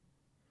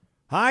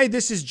Hi,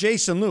 this is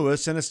Jason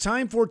Lewis, and it's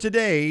time for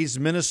today's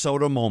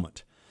Minnesota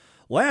Moment.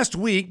 Last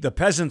week, the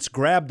peasants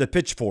grabbed the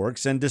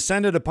pitchforks and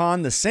descended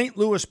upon the St.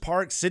 Louis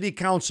Park City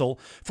Council,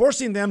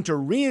 forcing them to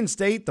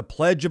reinstate the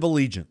Pledge of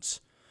Allegiance.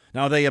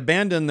 Now, they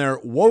abandoned their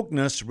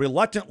wokeness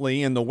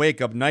reluctantly in the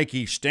wake of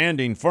Nike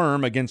standing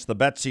firm against the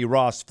Betsy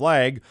Ross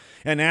flag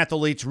and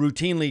athletes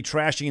routinely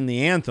trashing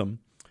the anthem.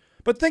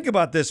 But think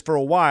about this for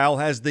a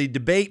while as the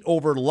debate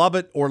over love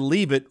it or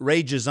leave it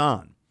rages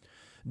on.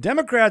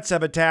 Democrats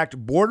have attacked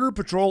Border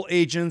Patrol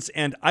agents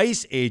and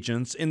ICE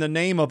agents in the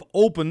name of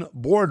open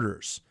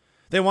borders.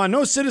 They want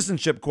no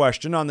citizenship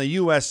question on the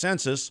U.S.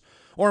 Census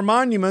or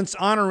monuments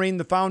honoring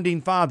the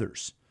Founding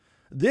Fathers.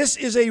 This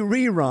is a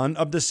rerun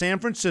of the San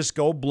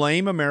Francisco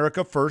Blame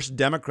America First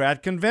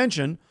Democrat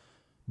Convention,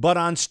 but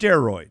on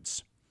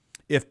steroids.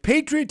 If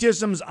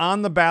patriotism's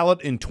on the ballot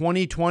in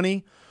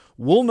 2020,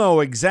 we'll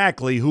know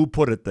exactly who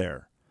put it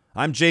there.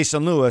 I'm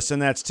Jason Lewis,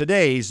 and that's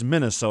today's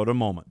Minnesota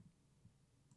Moment.